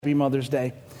Happy Mother's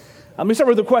Day. Let me start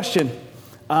with a question.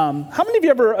 How many of you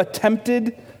ever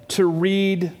attempted to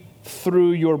read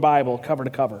through your Bible cover to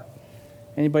cover?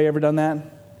 Anybody ever done that?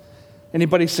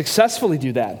 Anybody successfully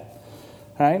do that?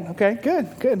 All right, okay,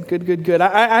 good.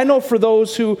 I know for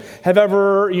those who have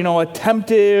ever,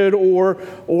 attempted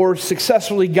or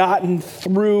successfully gotten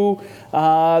through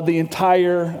the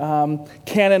entire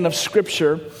canon of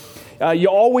Scripture, you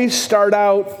always start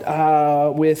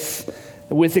out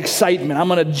with excitement. I'm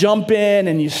going to jump in,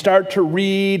 and you start to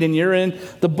read, and you're in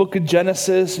the book of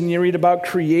Genesis, and you read about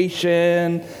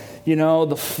creation,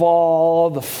 the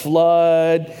fall, the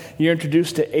flood. You're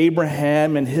introduced to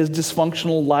Abraham and his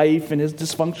dysfunctional life and his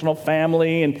dysfunctional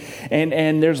family,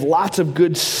 and there's lots of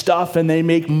good stuff, and they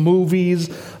make movies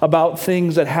about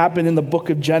things that happen in the book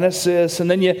of Genesis. And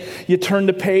then you turn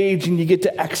the page and you get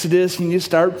to Exodus, and you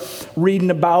start reading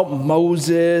about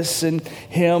Moses and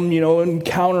him,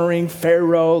 encountering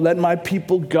Pharaoh, letting my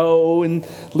people go, and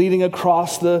leading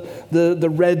across the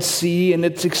Red Sea, and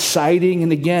it's exciting.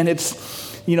 And again, it's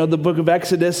the book of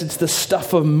Exodus, it's the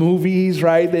stuff of movies,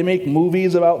 right? They make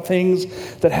movies about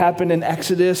things that happen in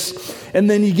Exodus. And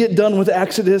then you get done with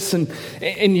Exodus and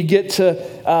you get to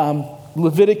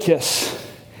Leviticus.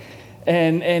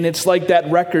 And it's like that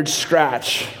record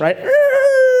scratch, right?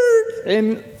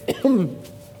 And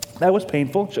that was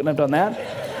painful. Shouldn't have done that.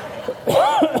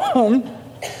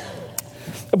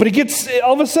 But it gets,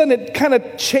 all of a sudden, it kind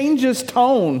of changes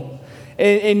tone.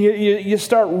 And you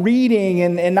start reading,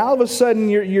 and all of a sudden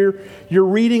you're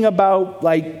reading about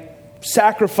like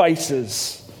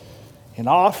sacrifices and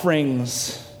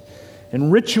offerings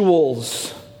and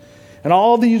rituals and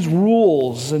all these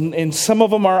rules, and some of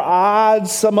them are odd,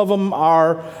 some of them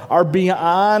are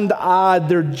beyond odd.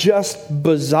 They're just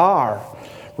bizarre,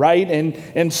 right?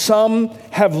 And some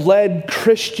have led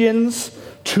Christians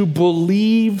to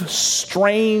believe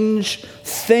strange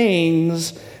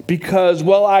things because,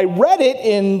 I read it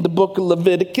in the book of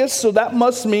Leviticus, so that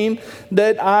must mean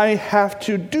that I have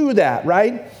to do that,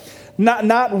 right?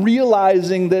 Not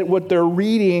realizing that what they're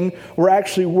reading were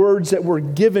actually words that were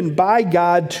given by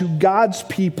God to God's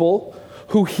people,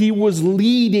 who he was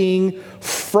leading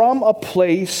from a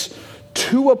place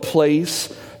to a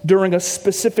place during a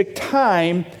specific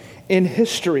time in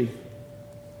history.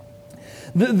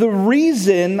 The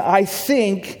reason I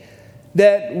think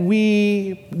that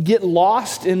we get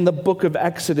lost in the book of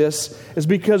Exodus is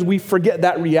because we forget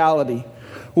that reality.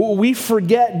 We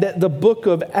forget that the book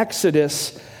of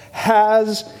Exodus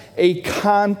has a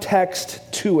context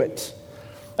to it.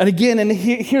 And again,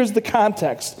 here's the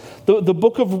context. The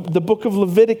book of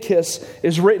Leviticus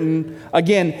is written,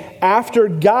 again, after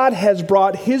God has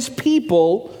brought his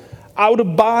people out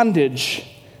of bondage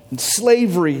and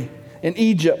slavery in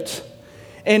Egypt.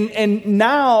 And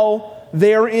now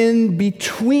they're in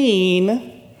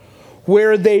between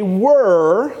where they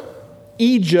were,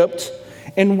 Egypt,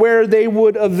 and where they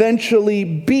would eventually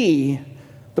be,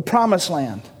 the Promised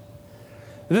Land.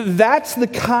 That's the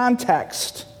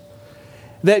context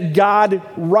that God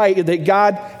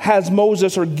has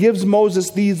Moses, or gives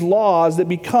Moses these laws that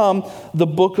become the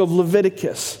book of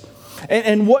Leviticus.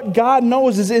 And what God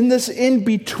knows is in this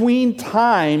in-between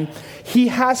time, he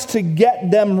has to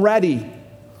get them ready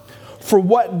for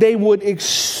what they would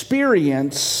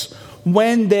experience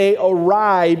when they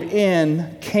arrive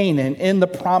in Canaan, in the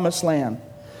Promised Land.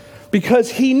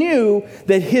 Because he knew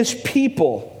that his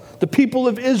people, the people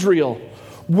of Israel,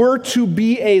 were to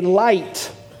be a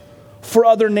light for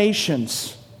other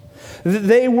nations.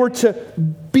 They were to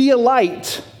be a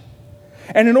light.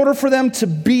 And in order for them to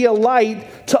be a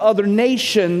light to other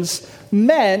nations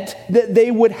meant that they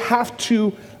would have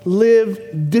to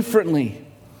live differently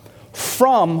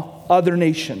from other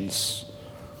nations.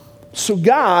 So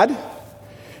God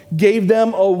gave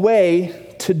them a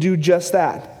way to do just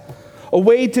that. A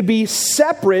way to be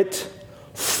separate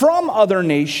from other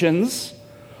nations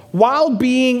while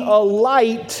being a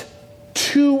light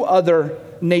to other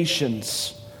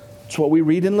nations. It's what we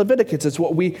read in Leviticus. It's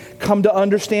what we come to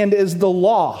understand as the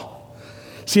law.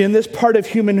 See, in this part of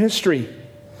human history,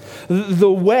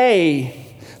 the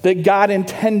way that God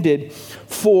intended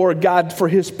for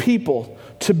his people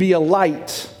to be a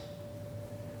light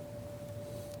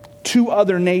to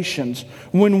other nations.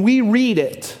 When we read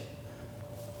it,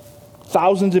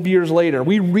 thousands of years later,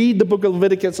 we read the book of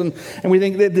Leviticus and we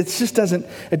think that it just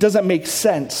doesn't make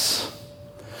sense.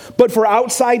 But for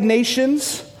outside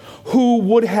nations who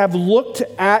would have looked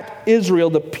at Israel,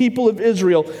 the people of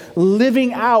Israel,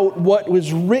 living out what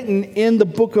was written in the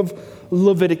book of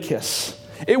Leviticus,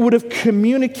 it would have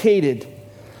communicated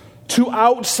to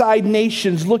outside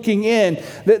nations looking in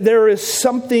that there is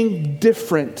something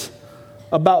different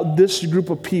about this group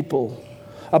of people,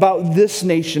 about this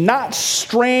nation. Not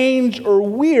strange or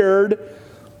weird,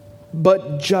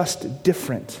 but just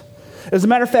different. As a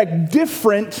matter of fact,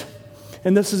 different,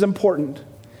 and this is important,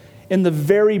 in the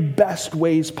very best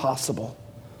ways possible.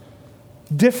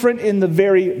 Different in the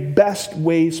very best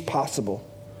ways possible.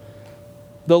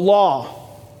 The law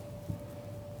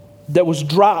that was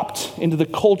dropped into the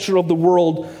culture of the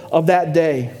world of that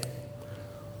day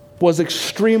was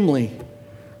extremely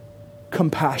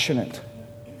compassionate.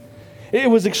 It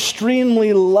was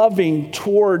extremely loving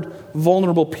toward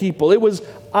vulnerable people. It was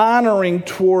honoring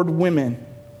toward women.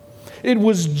 It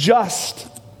was just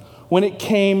when it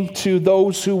came to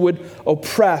those who would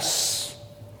oppress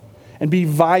and be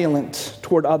violent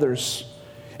toward others.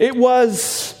 It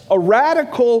was a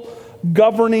radical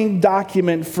governing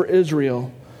document for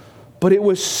Israel, but it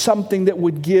was something that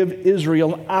would give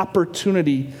Israel an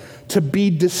opportunity to be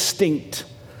distinct,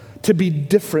 to be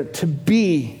different, to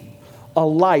be a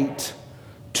light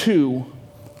to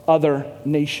other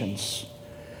nations.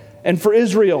 And for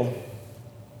Israel,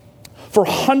 for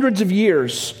hundreds of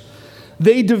years,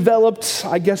 they developed,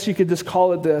 I guess you could just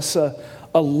call it this, a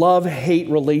love-hate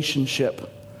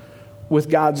relationship with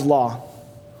God's law.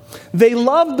 They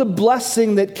loved the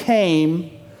blessing that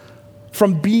came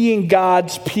from being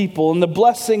God's people and the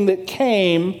blessing that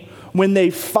came when they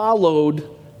followed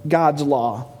God's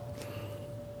law.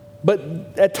 But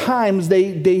at times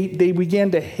they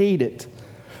began to hate it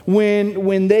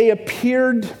when they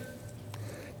appeared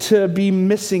to be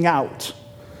missing out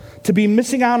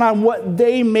on what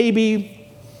they maybe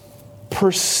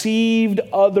perceived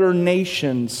other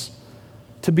nations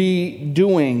to be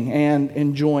doing and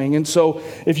enjoying. And so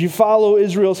if you follow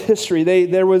Israel's history,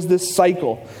 there was this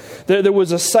cycle. There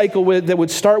was a cycle that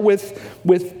would start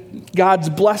with God's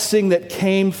blessing that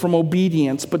came from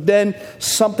obedience. But then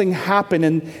something happened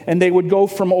and they would go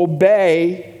from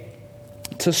obey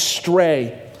to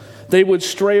stray. They would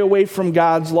stray away from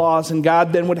God's laws, and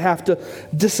God then would have to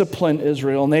discipline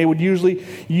Israel. And he would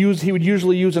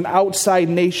usually use an outside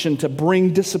nation to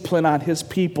bring discipline on his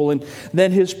people. And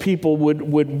then his people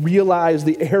would realize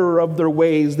the error of their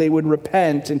ways. They would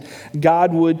repent, and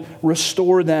God would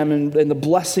restore them, and the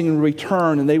blessing would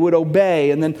return, and they would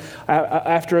obey. And then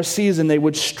after a season, they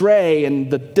would stray,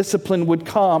 and the discipline would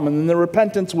come, and then the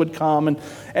repentance would come.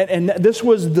 And this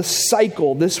was the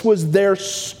cycle. This was their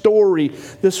story.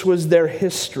 This was their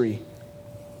history.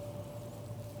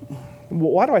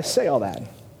 Why do I say all that?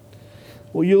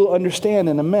 Well, you'll understand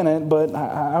in a minute, but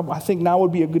I think now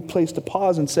would be a good place to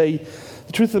pause and say,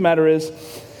 the truth of the matter is,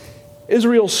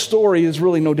 Israel's story is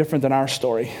really no different than our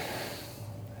story.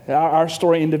 Our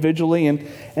story individually,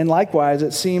 and likewise,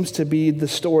 it seems to be the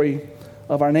story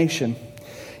of our nation.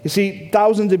 You see,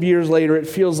 thousands of years later, it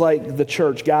feels like the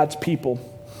church, God's people,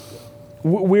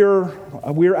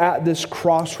 we're at this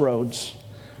crossroads.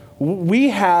 We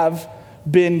have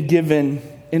been given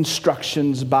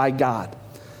instructions by God.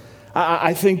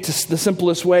 I think the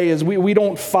simplest way is we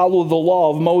don't follow the law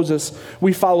of Moses.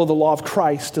 We follow the law of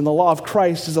Christ. And the law of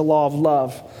Christ is a law of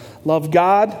love. Love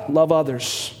God, love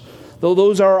others. Though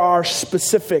those are our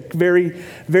specific, very,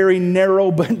 very narrow,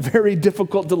 but very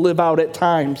difficult to live out at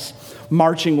times,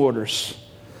 marching orders.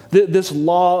 This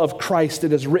law of Christ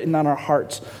that is written on our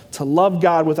hearts, to love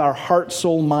God with our heart,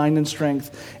 soul, mind, and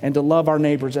strength, and to love our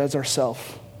neighbors as ourselves.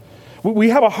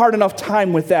 We have a hard enough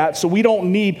time with that, so we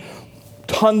don't need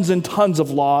tons and tons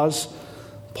of laws.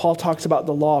 Paul talks about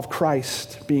the law of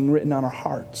Christ being written on our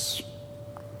hearts.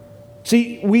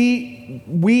 See, we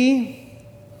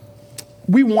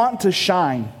want to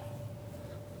shine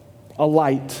a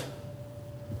light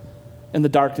in the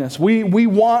darkness. We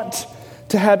want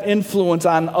to have influence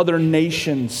on other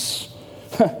nations.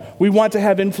 We want to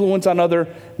have influence on other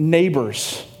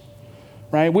neighbors,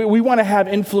 right? We want to have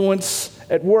influence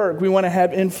at work. We want to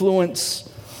have influence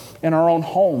in our own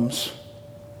homes.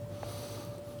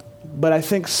 But I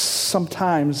think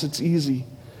sometimes it's easy,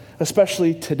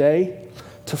 especially today,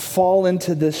 to fall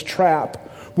into this trap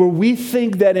where we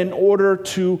think that in order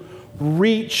to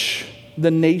reach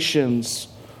the nations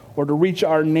or to reach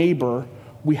our neighbor,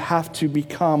 we have to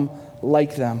become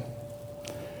like them.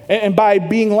 And by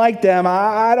being like them,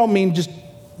 I don't mean just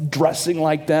dressing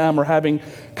like them or having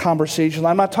conversations.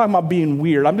 I'm not talking about being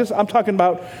weird. I'm talking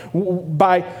about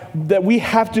that we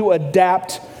have to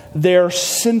adapt their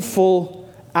sinful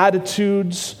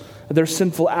attitudes, their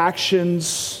sinful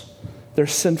actions, their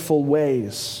sinful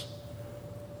ways.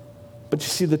 But you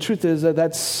see, the truth is that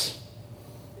that's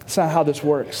not how this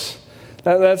works.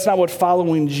 That's not what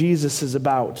following Jesus is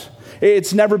about.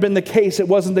 It's never been the case. It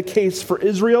wasn't the case for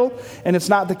Israel, and it's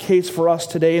not the case for us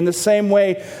today. In the same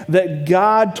way that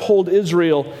God told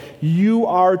Israel, you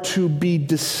are to be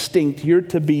distinct. You're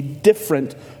to be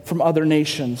different from other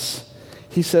nations.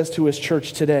 He says to his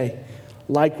church today,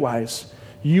 likewise,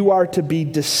 you are to be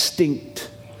distinct.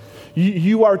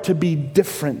 You are to be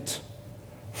different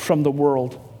from the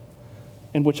world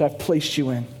in which I've placed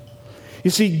you in. You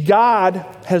see, God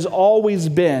has always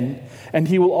been, and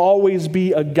he will always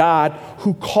be a God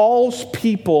who calls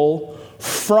people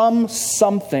from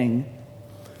something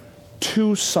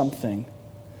to something.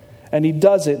 And he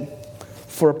does it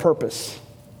for a purpose.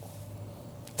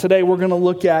 Today we're going to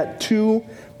look at two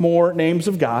more names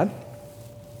of God.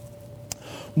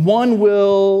 One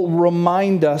will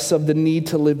remind us of the need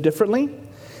to live differently,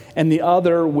 and the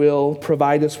other will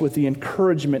provide us with the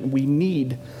encouragement we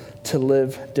need to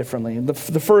live differently. The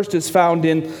first is found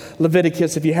in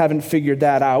Leviticus, if you haven't figured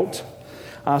that out.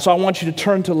 So I want you to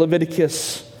turn to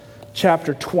Leviticus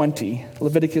chapter 20.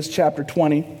 Leviticus chapter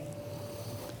 20.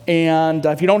 And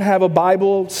if you don't have a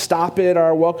Bible, stop at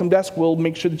our welcome desk. We'll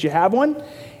make sure that you have one.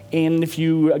 And if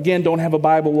you, again, don't have a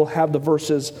Bible, we'll have the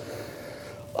verses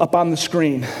up on the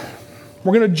screen.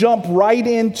 We're going to jump right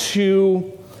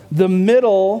into the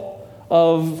middle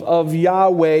of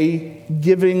Yahweh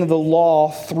giving the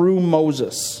law through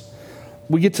Moses.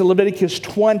 We get to Leviticus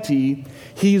 20,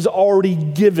 he's already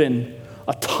given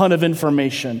a ton of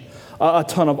information, a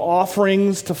ton of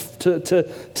offerings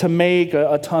to make,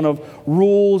 a ton of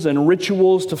rules and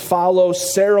rituals to follow,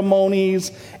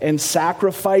 ceremonies and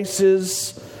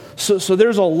sacrifices. So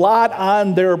there's a lot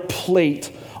on their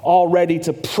plate already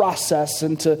to process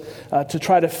and to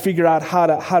try to figure out how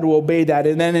to obey that.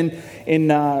 And then in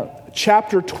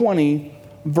chapter 20,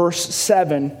 verse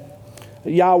 7,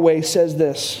 Yahweh says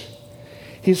this.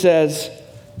 He says,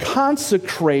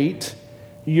 consecrate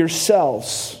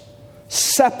yourselves.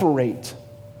 Separate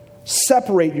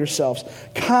yourselves.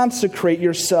 Consecrate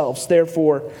yourselves,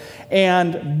 therefore,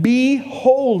 and be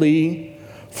holy,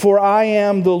 for I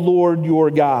am the Lord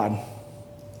your God.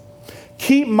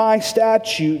 Keep my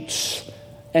statutes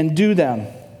and do them.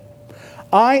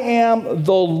 I am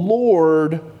the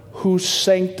Lord who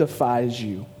sanctifies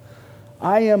you.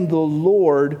 I am the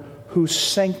Lord who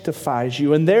sanctifies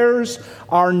you. And there's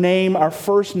our name, our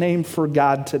first name for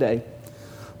God today.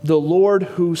 The Lord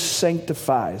who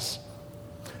sanctifies.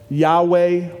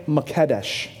 Yahweh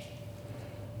Makedesh.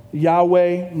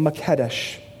 Yahweh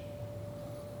Makedesh.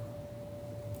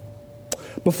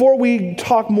 Before we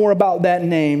talk more about that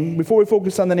name, before we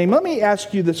focus on the name, let me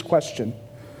ask you this question.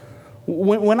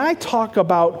 When I talk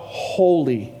about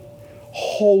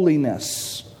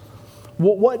holiness,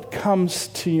 what comes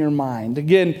to your mind?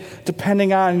 Again,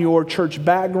 depending on your church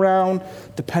background,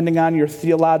 depending on your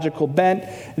theological bent,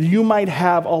 you might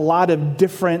have a lot of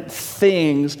different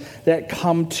things that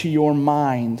come to your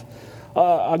mind.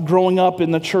 Growing up in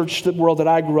the church world that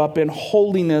I grew up in,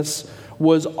 holiness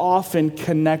was often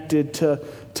connected to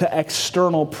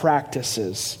external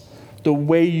practices. The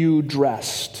way you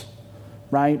dressed,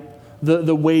 right?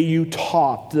 The way you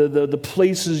talked, the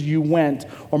places you went,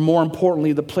 or more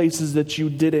importantly, the places that you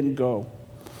didn't go.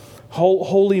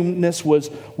 Holiness was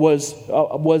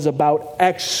about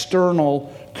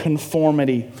external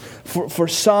conformity. For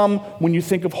some, when you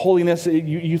think of holiness,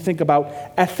 you think about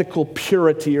ethical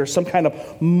purity or some kind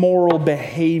of moral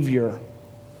behavior.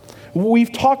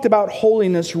 We've talked about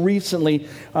holiness recently,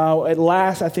 at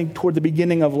last, I think toward the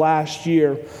beginning of last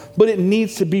year, but it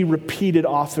needs to be repeated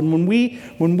often. When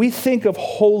we think of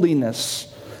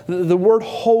holiness, the word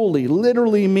holy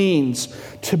literally means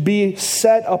to be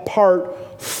set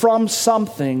apart from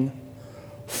something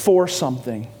for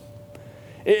something.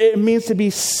 It means to be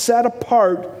set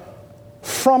apart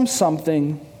from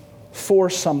something for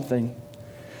something.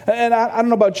 And I don't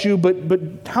know about you, but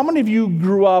how many of you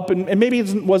grew up, and maybe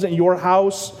it wasn't your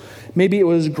house, maybe it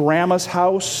was grandma's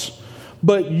house,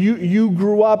 but you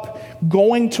grew up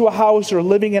going to a house or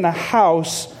living in a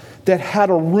house that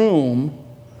had a room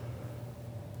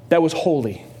that was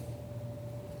holy.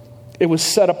 It was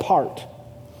set apart.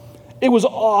 It was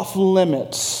off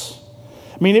limits.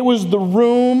 I mean, it was the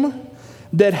room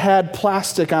that had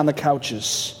plastic on the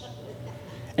couches.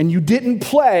 And you didn't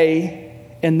play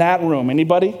in that room.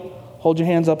 Anybody? Hold your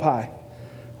hands up high.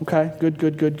 Okay,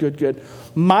 good.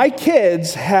 My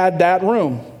kids had that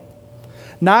room.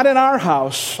 Not in our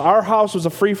house. Our house was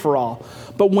a free-for-all.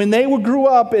 But when they grew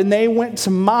up and they went to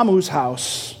Mamu's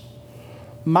house,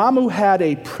 Mamu had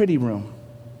a pretty room.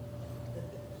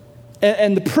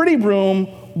 And the pretty room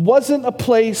wasn't a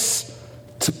place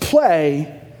to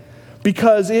play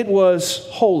because it was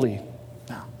holy.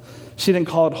 Now, she didn't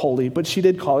call it holy, but she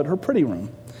did call it her pretty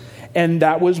room. And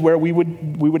that was where we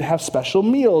would have special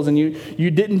meals, and you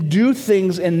didn't do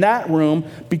things in that room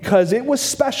because it was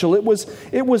special. It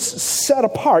was set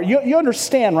apart. You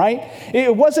understand, right?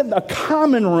 It wasn't a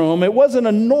common room. It wasn't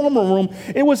a normal room.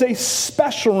 It was a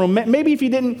special room. Maybe if you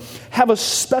didn't have a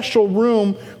special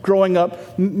room growing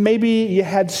up, maybe you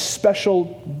had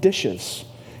special dishes.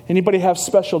 Anybody have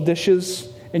special dishes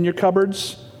in your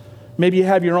cupboards? Maybe you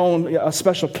have your own a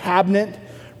special cabinet.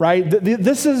 Right?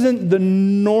 This isn't the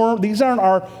norm. These aren't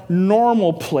our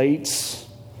normal plates.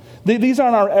 These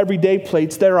aren't our everyday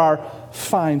plates. They're our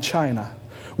fine china.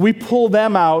 We pull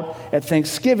them out at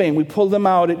Thanksgiving. We pull them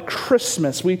out at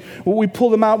Christmas. We pull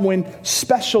them out when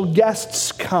special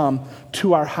guests come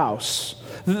to our house.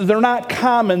 They're not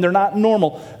common. They're not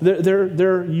normal.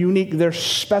 They're unique. They're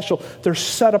special. They're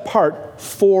set apart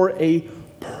for a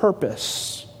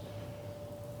purpose.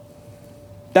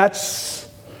 That's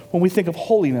when we think of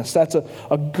holiness, that's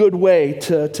a good way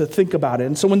to think about it.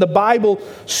 And so when the Bible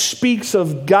speaks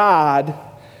of God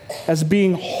as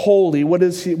being holy, what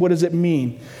does it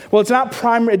mean? Well, it's not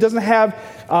primary. It doesn't have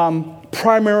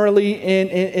primarily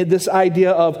in this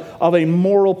idea of a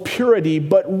moral purity,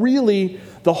 but really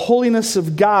the holiness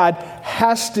of God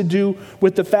has to do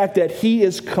with the fact that He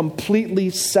is completely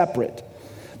separate.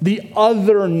 The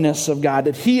otherness of God,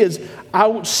 that He is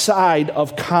outside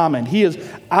of common. He is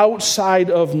outside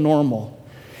of normal.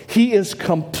 He is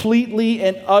completely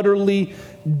and utterly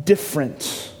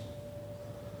different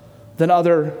than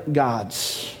other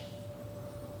gods.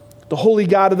 The holy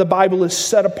God of the Bible is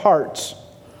set apart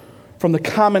from the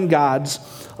common gods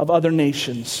of other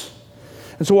nations.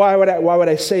 And so why would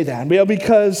I say that? Well,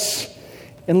 because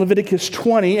in Leviticus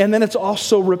 20, and then it's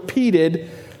also repeated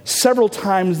several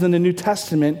times in the New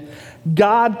Testament,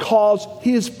 God calls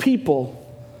His people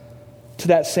to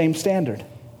that same standard.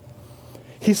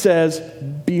 He says,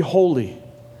 be holy.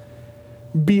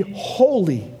 Be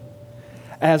holy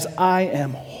as I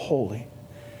am holy.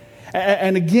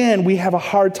 And again, we have a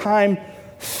hard time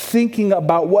thinking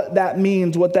about what that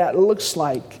means, what that looks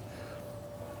like.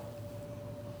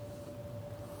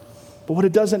 But what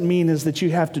it doesn't mean is that you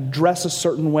have to dress a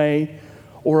certain way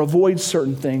or avoid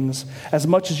certain things, as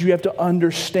much as you have to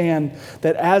understand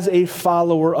that as a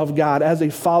follower of God, as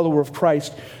a follower of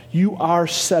Christ, you are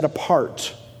set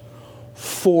apart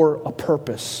for a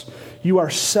purpose. You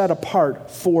are set apart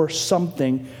for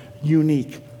something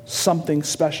unique, something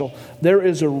special. There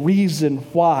is a reason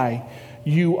why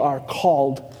you are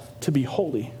called to be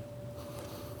holy.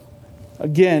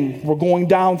 Again, we're going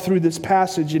down through this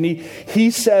passage, and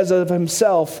he says of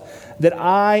Himself that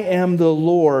I am the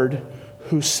Lord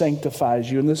who sanctifies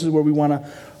you. And this is where we want to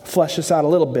flesh this out a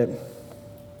little bit.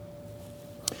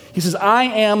 He says, I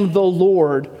am the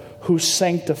Lord who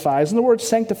sanctifies. And the word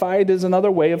sanctified is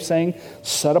another way of saying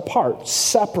set apart,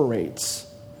 separates,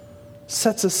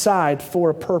 sets aside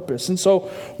for a purpose. And so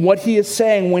what He is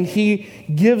saying when He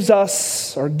gives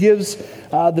us, or gives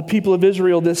the people of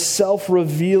Israel, this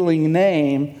self-revealing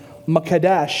name,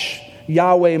 Makadesh,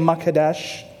 Yahweh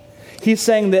Makadesh, He's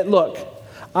saying that, look,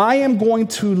 I am going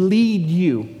to lead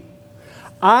you.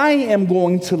 I am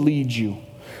going to lead you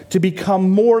to become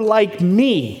more like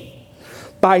me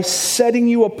by setting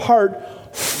you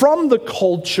apart from the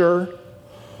culture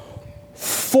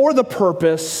for the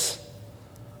purpose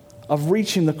of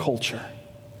reaching the culture.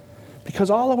 Because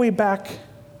all the way back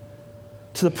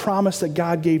to the promise that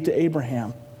God gave to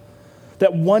Abraham,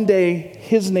 that one day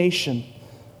his nation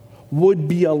would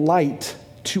be a light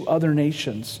to other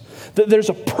nations. That there's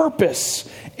a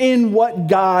purpose in what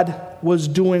God was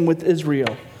doing with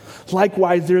Israel.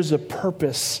 Likewise, there's a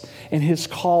purpose in His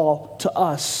call to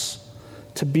us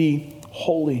to be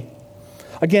holy.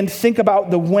 Again, think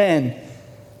about the when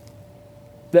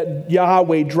that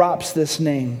Yahweh drops this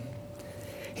name.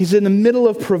 He's in the middle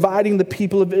of providing the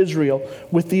people of Israel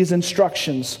with these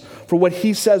instructions for what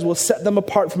He says will set them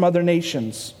apart from other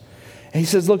nations. And He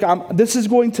says, look, this is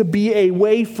going to be a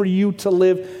way for you to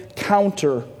live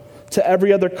counter to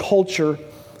every other culture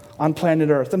on planet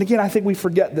Earth. And again, I think we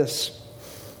forget this.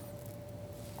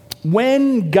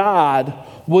 When God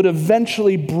would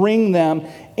eventually bring them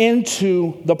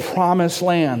into the promised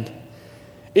land,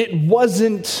 it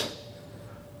wasn't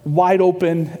wide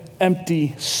open,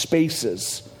 empty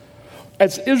spaces.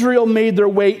 As Israel made their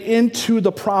way into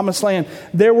the promised land,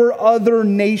 there were other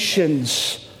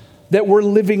nations that were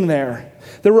living there.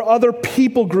 There were other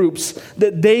people groups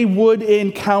that they would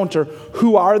encounter.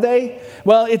 Who are they?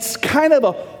 Well, it's kind of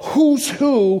a who's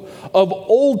who of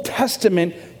Old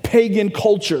Testament pagan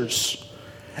cultures.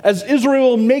 As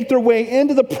Israel would make their way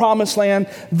into the promised land,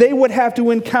 they would have to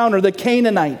encounter the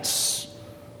Canaanites,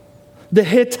 the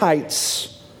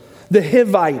Hittites, the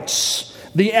Hivites,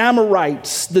 the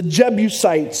Amorites, the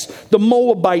Jebusites, the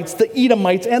Moabites, the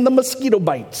Edomites, and the mosquito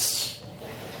bites.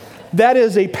 That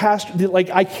is a pastor, like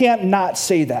I can't not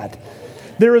say that.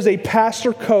 There is a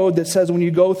pastor code that says when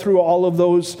you go through all of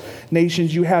those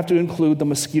nations, you have to include the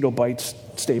mosquito bites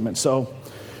statement. So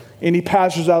any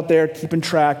pastors out there keeping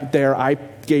track there, I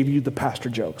gave you the pastor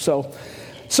joke. So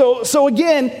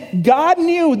again, God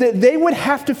knew that they would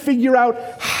have to figure out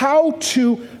how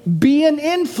to be an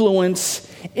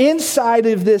influence inside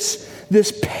of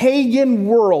this pagan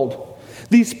world.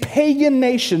 These pagan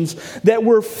nations that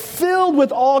were filled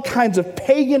with all kinds of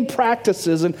pagan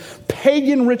practices and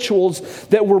pagan rituals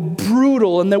that were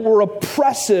brutal and that were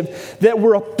oppressive, that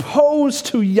were opposed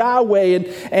to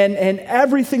Yahweh and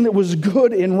everything that was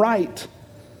good and right.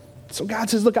 So God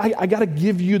says, look, I got to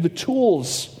give you the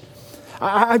tools.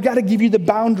 I've got to give you the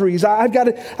boundaries. I've got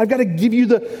to give you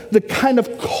the kind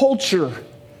of culture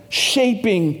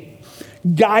shaping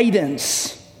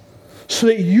guidance so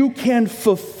that you can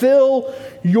fulfill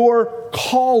your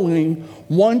calling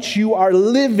once you are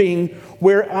living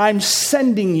where I'm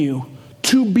sending you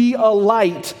to be a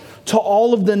light to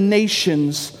all of the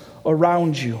nations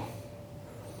around you.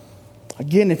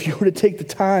 Again, if you were to take the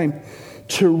time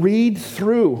to read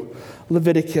through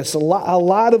Leviticus, a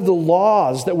lot of the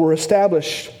laws that were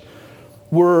established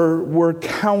were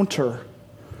counter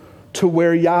to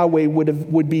where Yahweh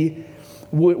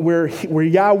where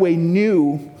Yahweh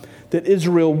knew that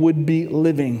Israel would be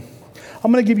living.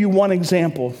 I'm going to give you one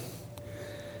example,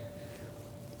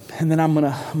 and then I'm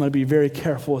going to be very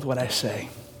careful with what I say.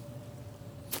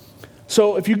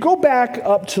 So if you go back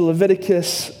up to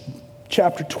Leviticus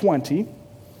chapter 20,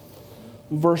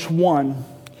 verse 1,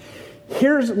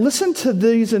 listen to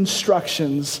these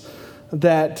instructions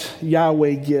that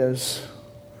Yahweh gives.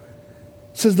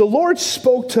 It says, the Lord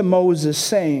spoke to Moses,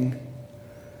 saying,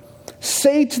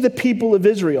 say to the people of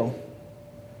Israel,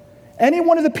 any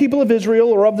one of the people of Israel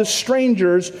or of the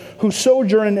strangers who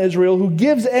sojourn in Israel, who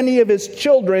gives any of his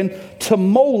children to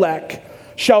Molech,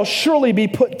 shall surely be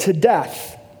put to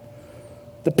death.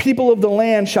 The people of the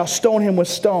land shall stone him with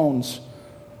stones.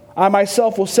 I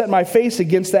myself will set my face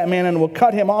against that man and will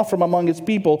cut him off from among his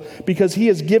people, because he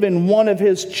has given one of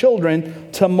his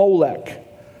children to Molech,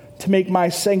 to make my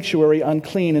sanctuary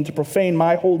unclean and to profane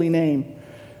my holy name.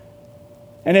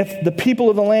 And if the people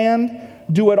of the land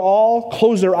do at all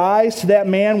close their eyes to that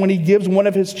man when he gives one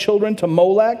of his children to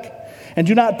Molech, and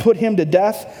do not put him to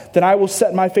death, then I will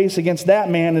set my face against that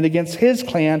man and against his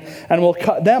clan, and will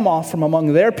cut them off from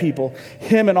among their people,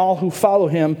 him and all who follow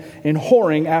him in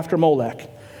whoring after Molech.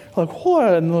 Like,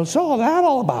 what is all that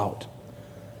all about?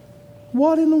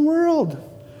 What in the world?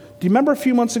 Do you remember a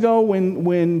few months ago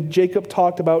when Jacob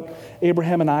talked about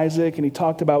Abraham and Isaac, and he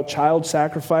talked about child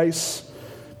sacrifice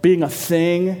being a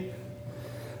thing?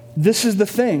 This is the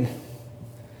thing.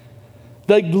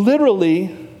 Like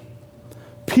literally,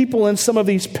 people in some of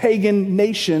these pagan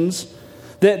nations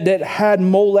that had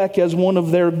Molech as one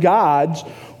of their gods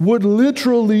would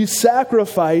literally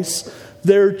sacrifice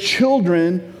their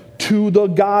children to the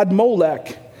god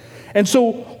Molech. And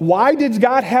so why did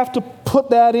God have to put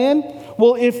that in?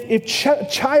 Well, if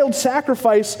child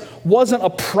sacrifice wasn't a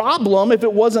problem, if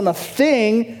it wasn't a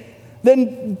thing,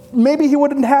 then maybe he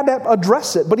wouldn't have to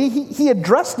address it. But he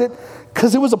addressed it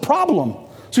because it was a problem.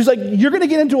 So he's like, you're going to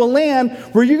get into a land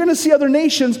where you're going to see other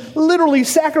nations literally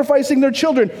sacrificing their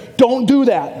children. Don't do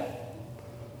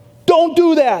that. Don't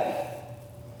do that.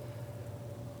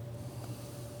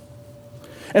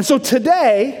 And so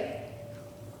today,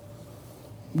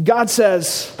 God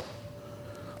says,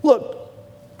 look,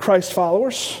 Christ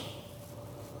followers,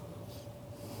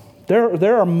 there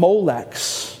are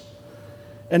Molechs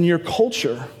in your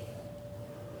culture.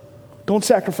 Don't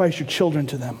sacrifice your children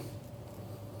to them.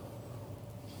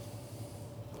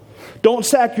 Don't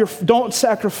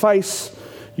sacrifice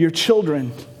your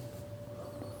children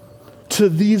to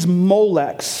these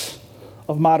Molechs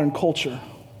of modern culture.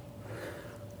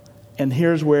 And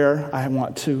here's where I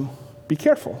want to be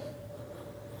careful,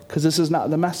 because this is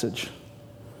not the message.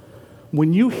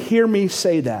 When you hear me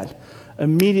say that,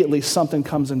 immediately something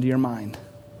comes into your mind.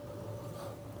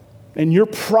 And you're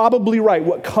probably right.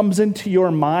 What comes into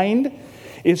your mind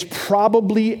is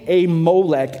probably a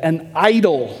Molech, an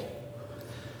idol,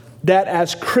 that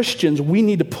as Christians we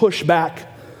need to push back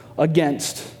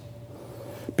against,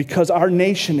 because our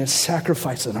nation is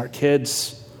sacrificing our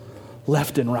kids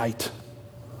left and right.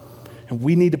 And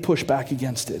we need to push back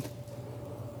against it.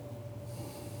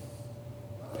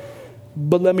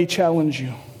 But let me challenge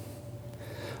you.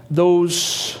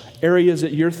 Those areas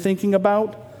that you're thinking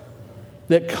about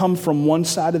that come from one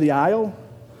side of the aisle,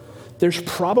 there's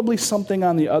probably something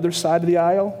on the other side of the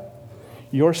aisle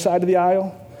your side of the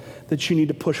aisle that you need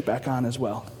to push back on as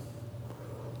well.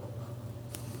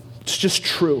 It's just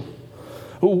true.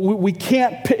 We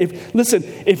can't,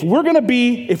 if we're going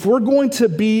to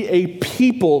be a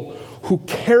people who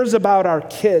cares about our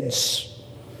kids,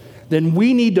 then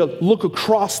we need to look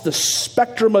across the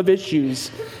spectrum of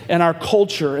issues in our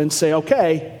culture and say,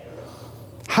 okay,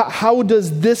 how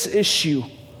does this issue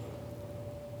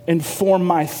inform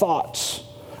my thoughts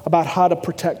about how to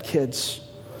protect kids?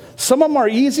 Some of them are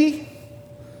easy.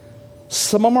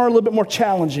 Some of them are a little bit more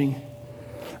challenging.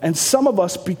 And some of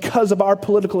us, because of our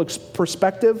political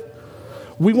perspective,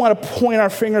 we want to point our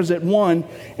fingers at one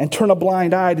and turn a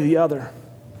blind eye to the other.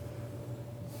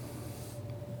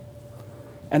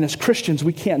 And as Christians,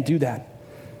 we can't do that.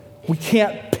 We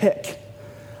can't pick.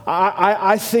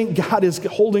 I think God is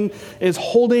holding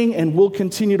and will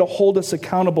continue to hold us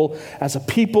accountable as a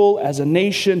people, as a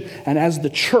nation, and as the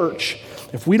church.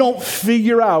 If we don't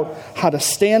figure out how to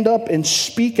stand up and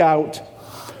speak out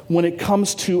when it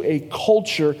comes to a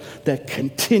culture that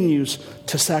continues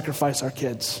to sacrifice our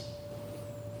kids.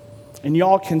 And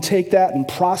y'all can take that and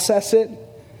process it.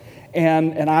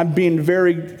 And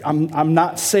I'm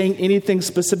not saying anything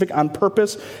specific on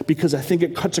purpose because I think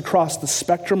it cuts across the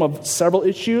spectrum of several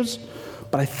issues.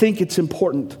 But I think it's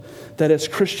important that as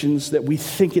Christians that we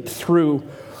think it through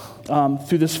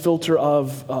this filter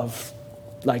of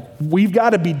we've got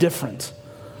to be different.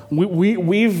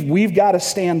 We've got to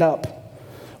stand up.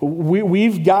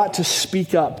 We've got to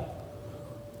speak up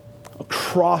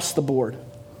across the board.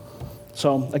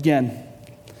 So again,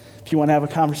 if you want to have a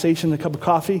conversation, a cup of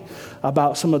coffee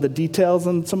about some of the details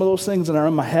and some of those things that are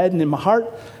in my head and in my heart,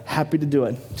 happy to do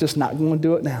it. Just not going to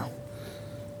do it now.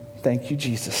 Thank you,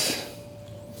 Jesus.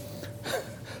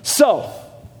 So,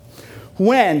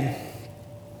 when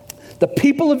the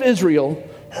people of Israel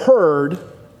heard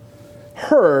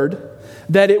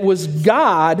that it was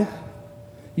God,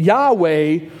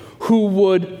 Yahweh, who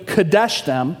would kadesh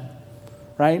them,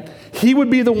 right? He would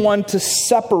be the one to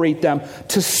separate them,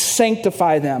 to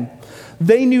sanctify them.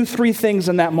 They knew three things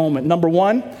in that moment. Number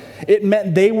one, it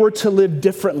meant they were to live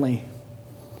differently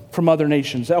from other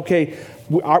nations. Okay,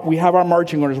 we have our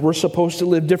marching orders. We're supposed to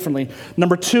live differently.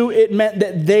 Number two, it meant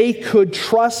that they could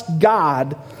trust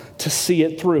God to see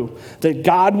it through. That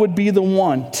God would be the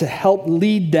one to help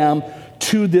lead them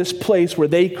to this place where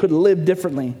they could live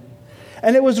differently.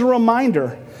 And it was a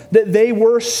reminder that they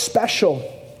were special.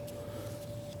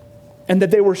 And that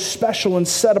they were special and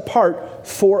set apart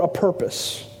for a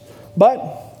purpose. But,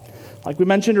 like we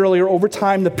mentioned earlier, over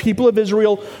time, the people of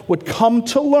Israel would come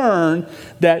to learn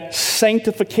that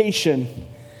sanctification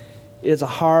is a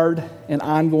hard and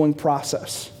ongoing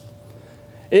process.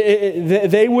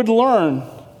 They would learn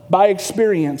by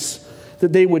experience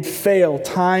that they would fail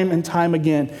time and time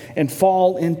again and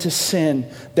fall into sin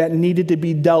that needed to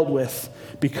be dealt with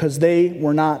because they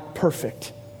were not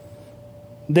perfect.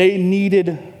 They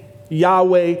needed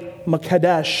Yahweh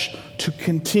Makadesh to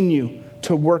continue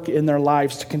to work in their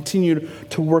lives, to continue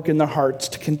to work in their hearts,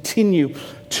 to continue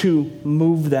to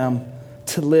move them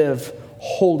to live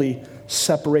holy,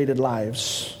 separated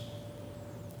lives.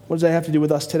 What does that have to do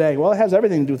with us today? Well, it has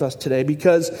everything to do with us today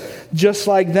because just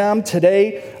like them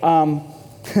today,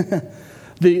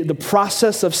 the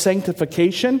process of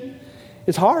sanctification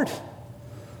is hard.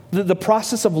 The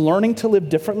process of learning to live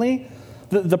differently,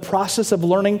 the process of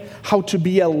learning how to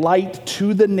be a light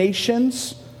to the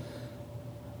nations,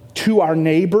 to our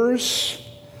neighbors,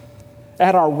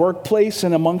 at our workplace,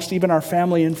 and amongst even our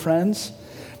family and friends.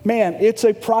 Man, it's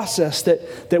a process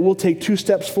that we'll take 2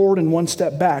 steps forward and 1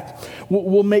 step back.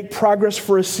 We'll make progress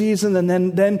for a season, and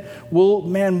then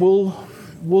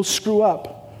we'll screw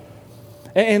up.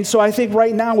 And so I think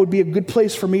right now would be a good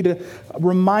place for me to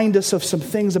remind us of some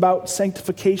things about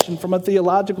sanctification from a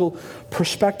theological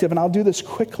perspective, and I'll do this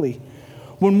quickly.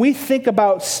 When we think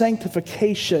about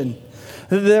sanctification,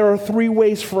 there are 3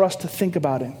 ways for us to think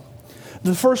about it.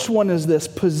 The first one is this,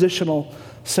 positional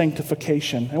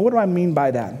sanctification. And what do I mean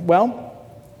by that? Well,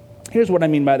 here's what I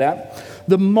mean by that.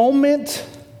 The moment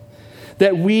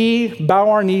that we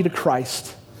bow our knee to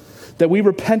Christ, that we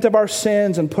repent of our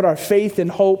sins and put our faith and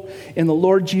hope in the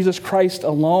Lord Jesus Christ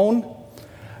alone,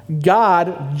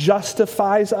 God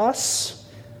justifies us.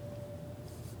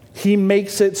 He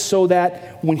makes it so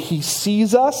that when He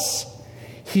sees us,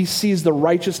 He sees the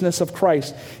righteousness of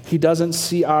Christ. He doesn't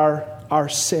see our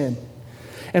sin.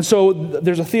 And so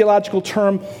there's a theological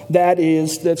term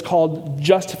that's called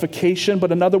justification,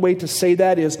 but another way to say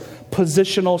that is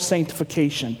positional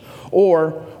sanctification.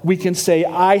 Or we can say,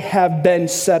 I have been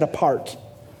set apart.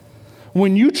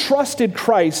 When you trusted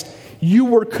Christ, you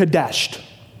were kadeshed.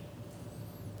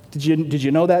 Did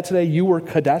you know that today? You were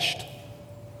kadeshed.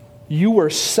 You were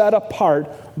set apart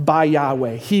by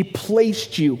Yahweh. He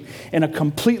placed you in a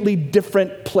completely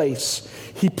different place.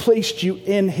 He placed you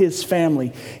in his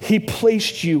family. He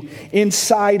placed you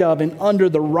inside of and under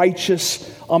the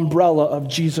righteous umbrella of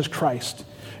Jesus Christ.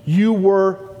 You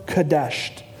were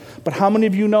kadeshed. But how many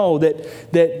of you know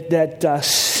that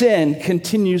sin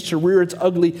continues to rear its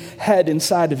ugly head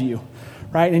inside of you,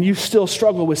 right? And you still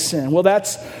struggle with sin. Well,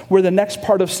 that's where the next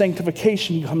part of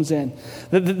sanctification comes in.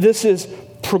 This is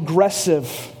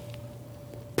progressive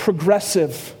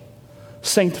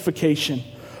sanctification.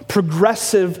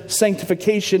 Progressive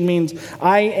sanctification means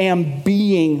I am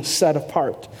being set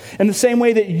apart. In the same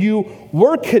way that you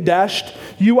were kadeshed,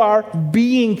 you are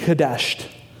being kadeshed.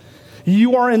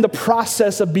 You are in the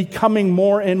process of becoming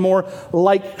more and more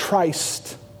like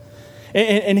Christ.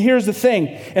 And here's the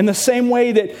thing. In the same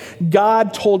way that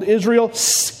God told Israel,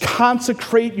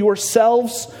 consecrate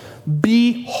yourselves,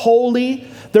 be holy,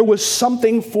 there was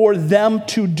something for them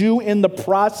to do in the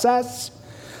process.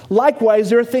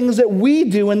 Likewise, there are things that we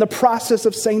do in the process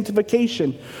of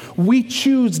sanctification. We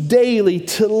choose daily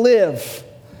to live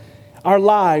our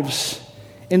lives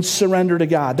in surrender to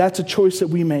God. That's a choice that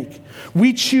we make.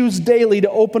 We choose daily to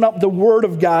open up the Word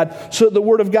of God so that the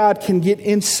Word of God can get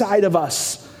inside of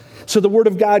us, so the Word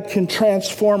of God can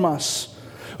transform us.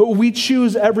 We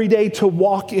choose every day to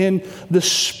walk in the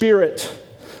Spirit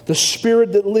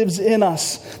that lives in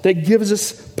us, that gives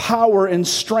us power and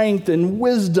strength and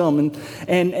wisdom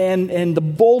and the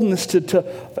boldness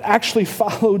to actually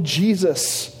follow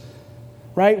Jesus.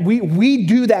 Right? We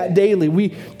do that daily.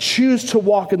 We choose to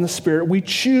walk in the Spirit. We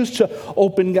choose to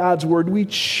open God's Word. We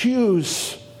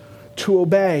choose to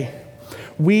obey.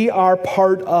 We are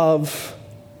part of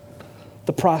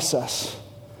the process,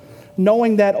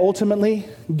 knowing that ultimately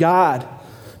God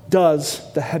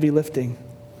does the heavy lifting.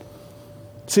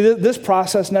 See, this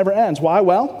process never ends. Why?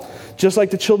 Well, just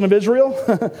like the children of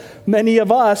Israel, many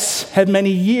of us had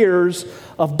many years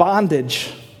of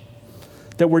bondage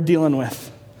that we're dealing with.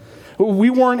 We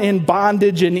weren't in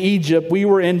bondage in Egypt. We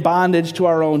were in bondage to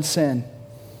our own sin.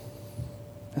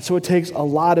 And so it takes a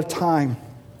lot of time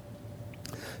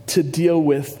to deal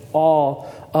with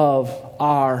all of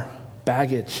our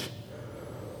baggage.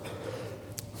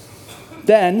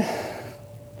 Then,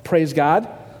 praise God,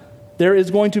 there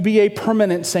is going to be a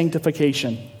permanent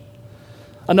sanctification.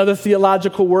 Another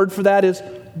theological word for that is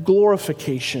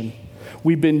glorification.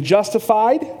 We've been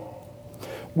justified,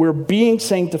 we're being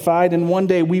sanctified, and one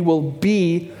day we will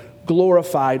be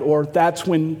glorified, or that's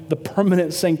when the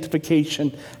permanent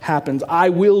sanctification happens. I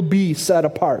will be set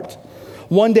apart.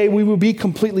 One day we will be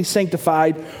completely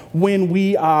sanctified when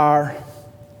we are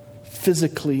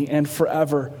physically and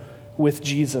forever with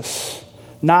Jesus.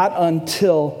 Not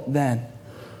until then.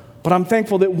 But I'm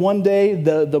thankful that one day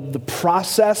the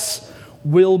process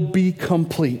will be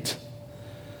complete.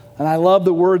 And I love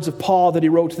the words of Paul that he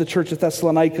wrote to the church of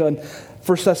Thessalonica in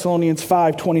 1 Thessalonians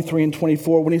 5, 23 and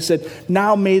 24, when he said,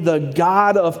 now may the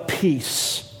God of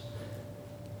peace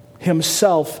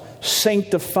himself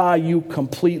sanctify you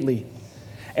completely,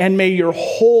 and may your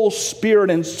whole spirit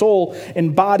and soul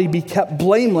and body be kept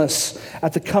blameless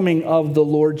at the coming of the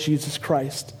Lord Jesus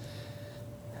Christ.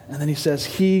 And then he says,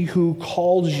 he who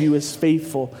calls you is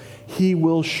faithful. He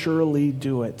will surely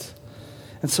do it.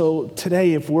 And so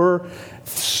today, if we're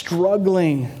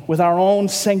struggling with our own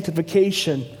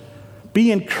sanctification,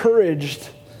 be encouraged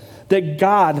that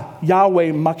God,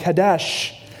 Yahweh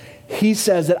Makadesh, he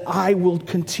says that I will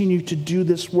continue to do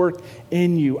this work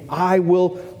in you. I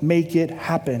will make it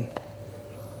happen.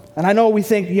 And I know we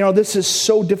think, this is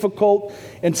so difficult,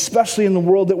 and especially in the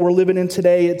world that we're living in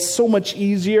today. It's so much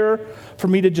easier for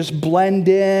me to just blend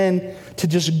in, to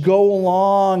just go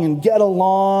along and get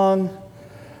along.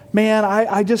 Man,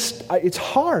 it's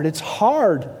hard. It's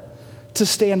hard to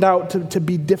stand out, to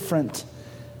be different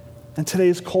in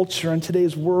today's culture, in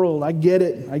today's world. I get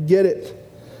it.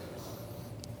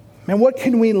 Man, what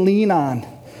can we lean on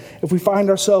if we find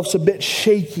ourselves a bit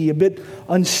shaky, a bit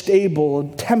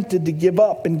unstable, tempted to give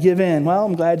up and give in? Well,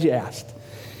 I'm glad you asked.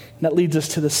 And that leads us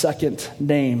to the second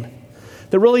name.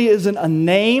 There really isn't a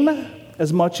name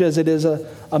as much as it is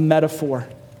a metaphor.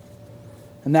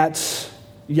 And that's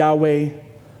Yahweh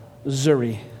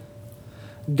Zuri.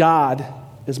 God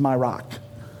is my rock.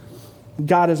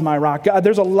 God is my rock.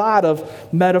 There's a lot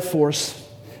of metaphors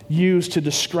used to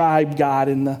describe God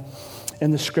in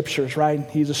the scriptures, right?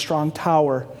 He's a strong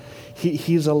tower.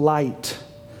 He's a light,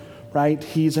 right?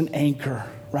 He's an anchor,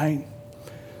 right?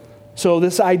 So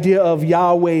this idea of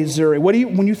Yahweh Zuri.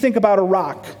 When you think about a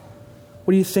rock,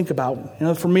 what do you think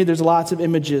about? For me, there's lots of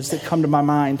images that come to my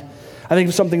mind. I think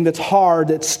of something that's hard,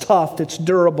 that's tough, that's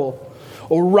durable.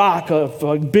 A rock,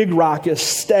 a big rock, is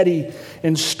steady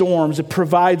in storms. It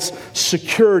provides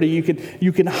security.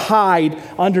 You can hide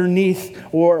underneath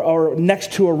or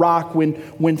next to a rock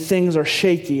when things are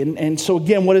shaky. And so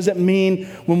again, what does it mean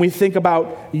when we think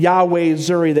about Yahweh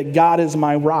Zuri, that God is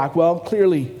my rock? Well,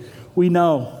 clearly we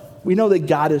know that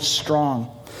God is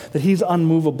strong, that he's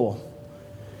unmovable.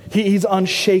 He's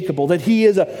unshakable, that he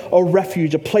is a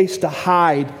refuge, a place to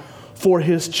hide for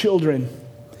his children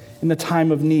in the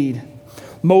time of need.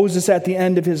 Moses, at the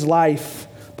end of his life,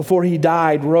 before he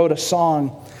died, wrote a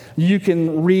song. You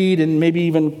can read and maybe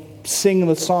even sing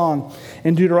the song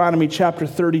in Deuteronomy chapter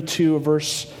 32,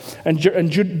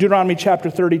 Deuteronomy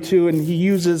chapter 32, and he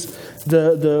uses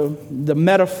the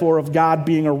metaphor of God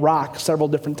being a rock several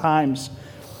different times.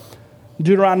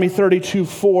 Deuteronomy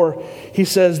 32:4, he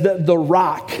says that the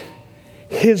rock,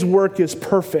 his work is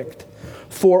perfect,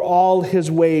 for all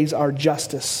his ways are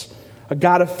justice. A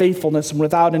God of faithfulness and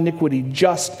without iniquity,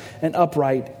 just and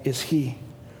upright is he.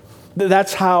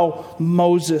 That's how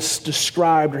Moses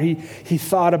described, or he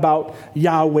thought about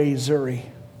Yahweh Zuri.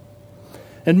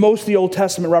 In most of the Old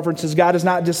Testament references, God is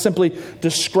not just simply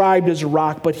described as a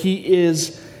rock, but he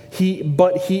is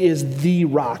the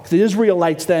rock. The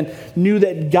Israelites then knew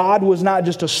that God was not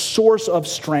just a source of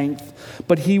strength,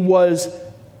 but he was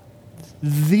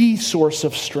the source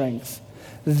of strength,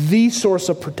 the source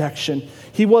of protection.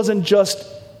 He wasn't just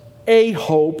a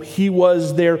hope, he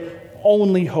was their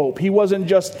only hope. He wasn't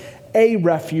just a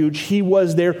refuge, he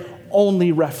was their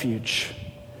only refuge.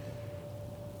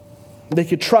 They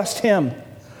could trust him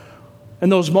in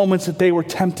those moments that they were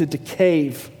tempted to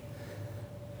cave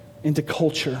into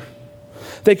culture.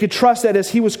 They could trust that as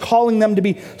he was calling them to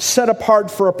be set apart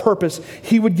for a purpose,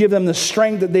 he would give them the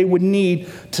strength that they would need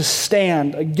to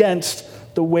stand against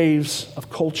the waves of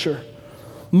culture.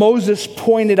 Moses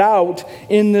pointed out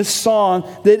in this song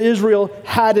that Israel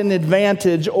had an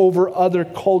advantage over other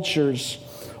cultures,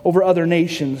 over other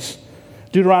nations.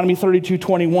 Deuteronomy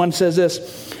 32:21 says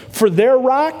this, "For their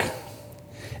rock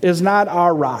is not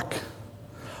our rock.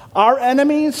 Our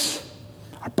enemies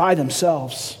are by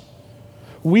themselves.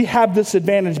 We have this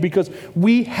advantage because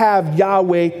we have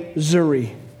Yahweh Zuri."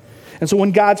 And so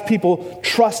when God's people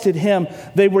trusted him,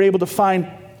 they were able to find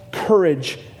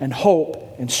courage and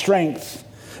hope and strength.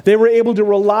 They were able to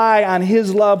rely on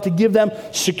his love to give them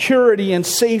security and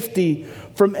safety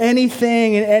from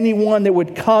anything and anyone that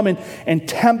would come and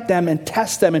tempt them and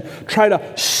test them and try to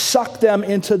suck them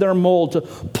into their mold, to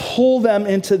pull them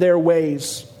into their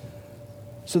ways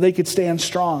so they could stand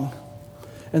strong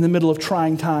in the middle of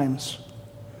trying times.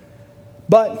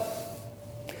 But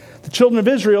the children of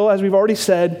Israel, as we've already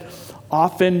said,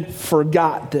 often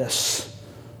forgot this,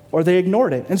 or they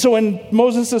ignored it. And so in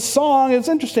Moses' song, it's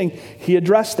interesting, he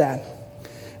addressed that.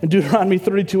 In Deuteronomy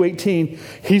 32:18,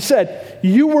 he said,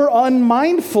 "You were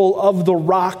unmindful of the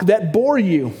rock that bore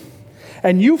you,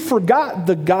 and you forgot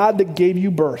the God that gave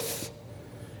you birth."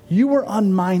 You were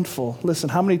unmindful. Listen,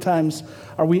 how many times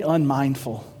are we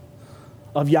unmindful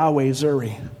of Yahweh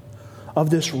Zuri, of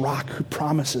this rock who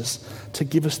promises to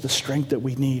give us the strength that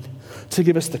we need, to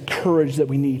give us the courage that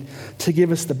we need, to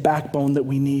give us the backbone that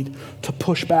we need to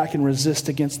push back and resist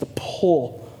against the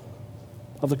pull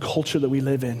of the culture that we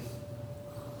live in.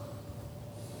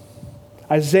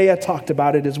 Isaiah talked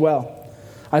about it as well.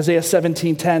 Isaiah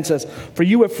 17:10 says, "For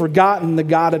you have forgotten the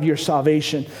God of your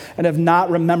salvation and have not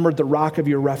remembered the rock of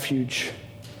your refuge."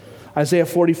 Isaiah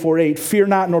 44:8, "Fear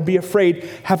not, nor be afraid.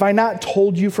 Have I not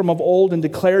told you from of old and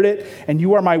declared it? And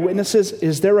you are my witnesses.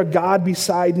 Is there a God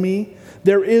beside me?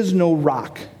 There is no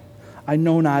rock. I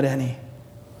know not any."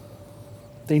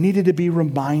 They needed to be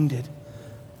reminded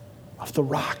of the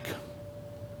rock.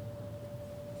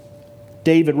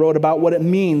 David wrote about what it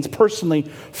means personally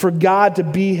for God to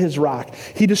be his rock.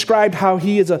 He described how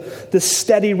he is the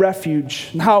steady refuge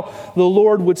and how the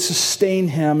Lord would sustain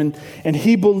him. And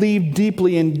he believed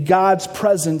deeply in God's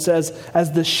presence as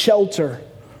the shelter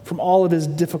from all of his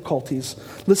difficulties.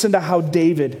 Listen to how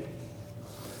David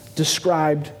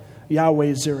described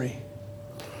Yahweh Zuri.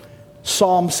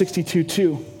 Psalm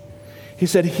 62:2. He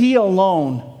said, "He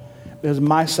alone is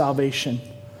my salvation,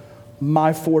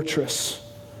 my fortress.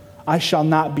 I shall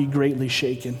not be greatly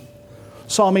shaken."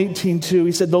 Psalm 18:2,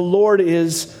 he said, "The Lord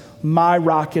is my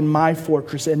rock and my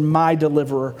fortress and my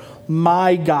deliverer,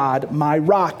 my God, my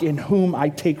rock in whom I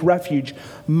take refuge,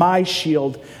 my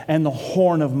shield and the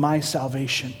horn of my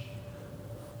salvation,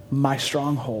 my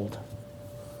stronghold."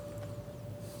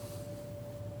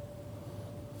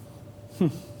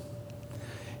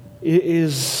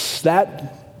 Is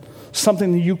that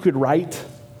something that you could write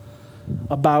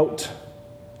about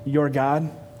your God?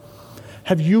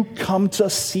 Have you come to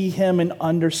see him and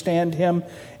understand him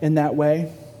in that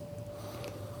way?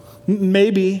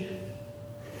 Maybe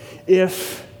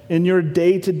if in your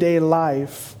day-to-day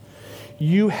life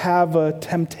you have a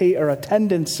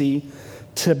tendency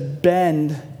to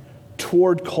bend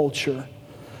toward culture,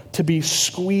 to be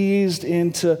squeezed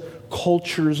into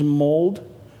culture's mold,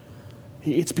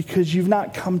 it's because you've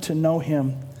not come to know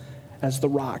him as the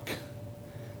rock,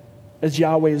 as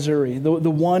Yahweh Zuri, the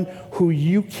one who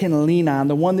you can lean on,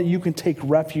 the one that you can take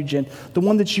refuge in, the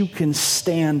one that you can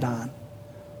stand on.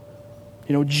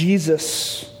 You know,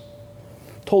 Jesus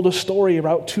told a story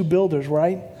about two builders,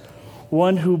 right?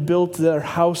 One who built their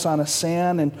house on a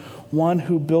sand and one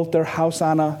who built their house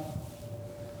on a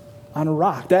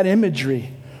rock. That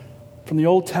imagery from the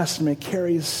Old Testament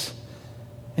carries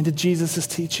into Jesus'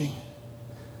 teaching.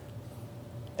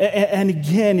 And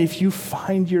again, if you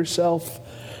find yourself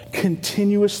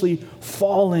continuously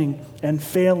falling and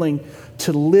failing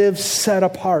to live set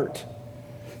apart,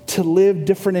 to live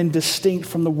different and distinct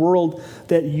from the world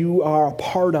that you are a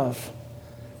part of,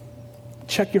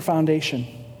 check your foundation.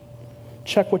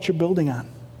 Check what you're building on.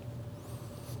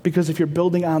 Because if you're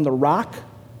building on the rock,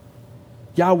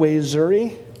 Yahweh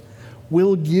Zuri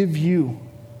will give you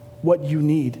what you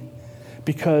need.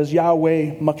 Because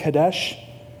Yahweh Makadesh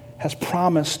has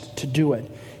promised to do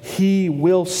it. He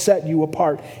will set you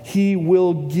apart. He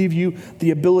will give you the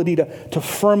ability to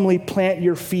firmly plant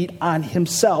your feet on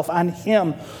himself, on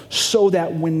him, so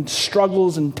that when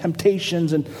struggles and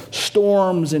temptations and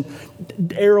storms and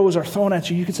arrows are thrown at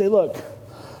you, you can say, look,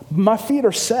 my feet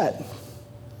are set.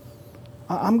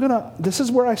 This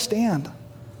is where I stand.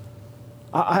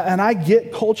 And I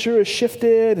get culture is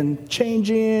shifted and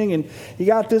changing, and you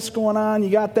got this going on, you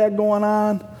got that going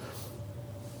on.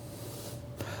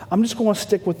 I'm just going to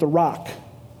stick with the rock.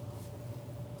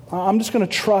 I'm just going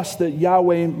to trust that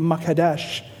Yahweh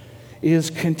Makadesh is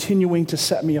continuing to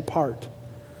set me apart.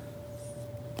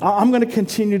 I'm going to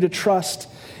continue to trust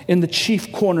in the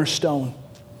chief cornerstone,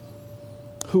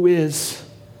 who is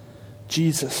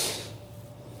Jesus.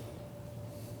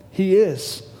 He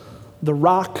is the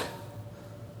rock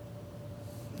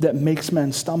that makes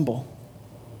men stumble,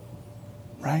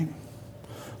 right?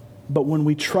 But when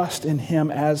we trust in him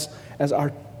as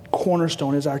our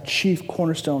cornerstone, as our chief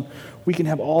cornerstone, we can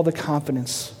have all of the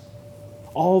confidence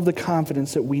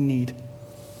that we need.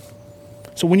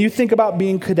 So when you think about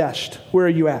being Kadeshed, where are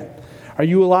you at? Are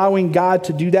you allowing God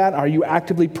to do that? Are you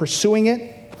actively pursuing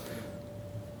it?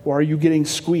 Or are you getting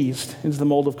squeezed into the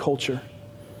mold of culture?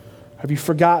 Have you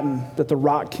forgotten that the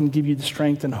rock can give you the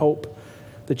strength and hope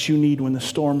that you need when the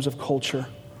storms of culture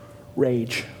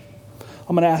rage?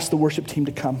 I'm going to ask the worship team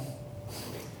to come,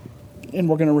 and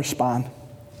we're going to respond.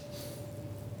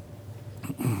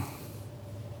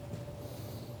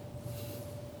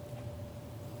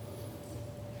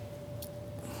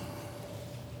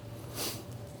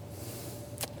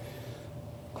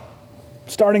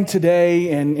 Starting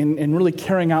today and really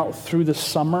carrying out through the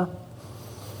summer,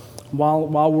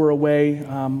 while we're away,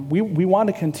 we want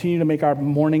to continue to make our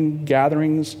morning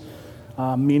gatherings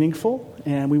meaningful,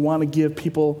 and we want to give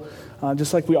people,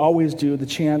 just like we always do, the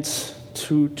chance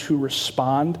to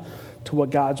respond to what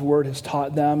God's word has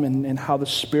taught them and how the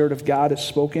Spirit of God has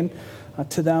spoken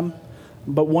to them.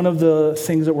 But one of the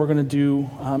things that we're going to do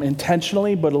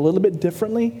intentionally, but a little bit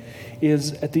differently,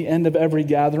 is at the end of every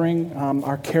gathering,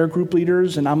 our care group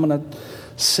leaders, and I'm going to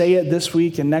say it this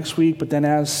week and next week, but then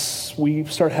as we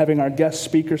start having our guest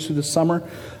speakers through the summer,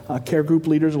 care group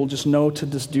leaders will just know to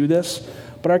just do this.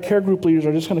 But our care group leaders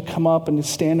are just going to come up and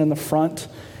just stand in the front.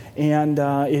 And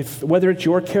whether it's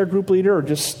your care group leader or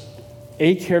just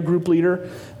a care group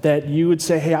leader that you would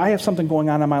say, hey, I have something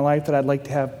going on in my life that I'd like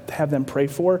to have them pray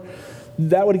for,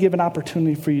 that would give an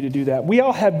opportunity for you to do that. We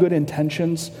all have good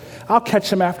intentions. I'll catch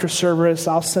them after service.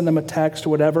 I'll send them a text or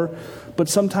whatever. But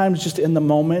sometimes just in the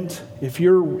moment, if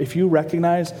you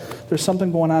recognize there's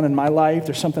something going on in my life,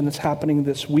 there's something that's happening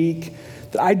this week,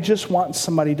 that I just want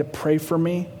somebody to pray for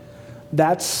me,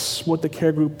 that's what the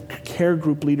care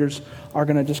group leaders are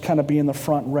going to just kind of be in the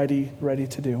front ready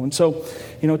to do. And so,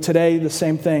 today, the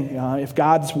same thing. If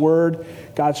God's word,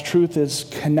 God's truth is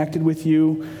connected with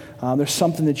you, there's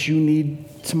something that you need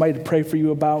somebody to pray for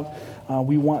you about,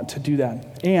 we want to do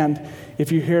that. And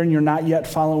if you're here and you're not yet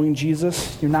following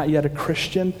Jesus, you're not yet a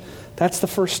Christian, that's the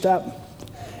first step,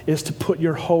 is to put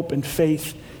your hope and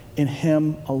faith in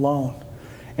him alone.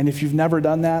 And if you've never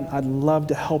done that, I'd love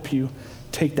to help you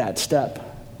take that step,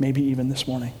 maybe even this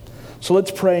morning. So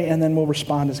let's pray, and then we'll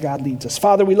respond as God leads us.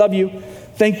 Father, we love you.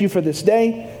 Thank you for this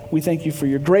day. We thank you for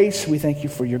your grace. We thank you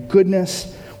for your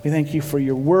goodness. We thank you for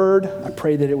your word. I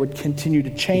pray that it would continue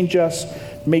to change us,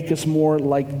 make us more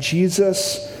like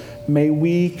Jesus. May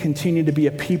we continue to be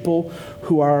a people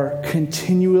who are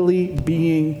continually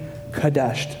being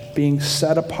kadeshed, being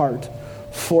set apart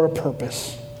for a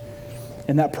purpose.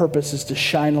 And that purpose is to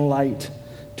shine a light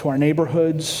to our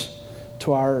neighborhoods,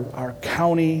 to our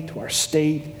county, to our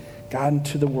state, God, and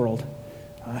to the world.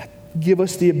 Give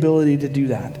us the ability to do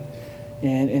that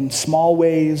in small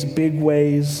ways, big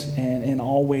ways, and in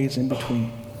all ways in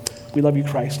between. We love you,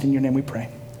 Christ. In your name we pray.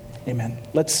 Amen.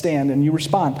 Let's stand and you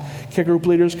respond. Care group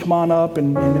leaders, come on up.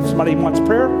 And if somebody wants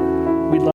prayer,